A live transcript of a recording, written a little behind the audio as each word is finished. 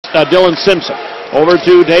Dylan Simpson. Over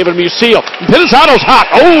to David Musil. Pinizzotto's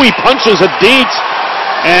hot. Oh, he punches at Dietz.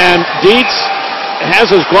 And Dietz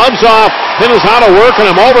has his gloves off. Pinizzotto working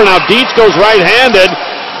him over. Now Dietz goes right-handed.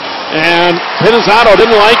 And Pinizzotto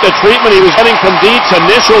didn't like the treatment he was getting from Dietz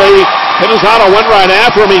initially. Pinizzotto went right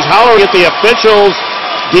after him. He's hollering at the officials.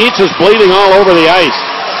 Dietz is bleeding all over the ice.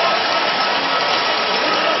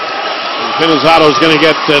 And Pinizzotto's going to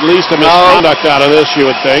get at least a misconduct out of this, you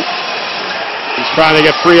would think. He's trying to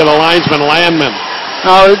get free of the linesman, Landman.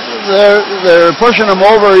 Now, they're pushing him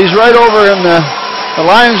over. He's right over in the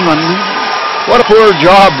linesman. What a poor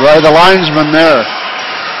job by the linesman there.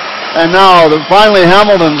 And now, finally,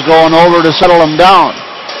 Hamilton's going over to settle him down.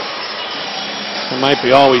 That might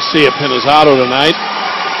be all we see of Pinizzotto tonight.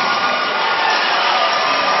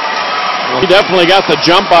 Well, he definitely got the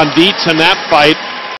jump on Dietz in that fight.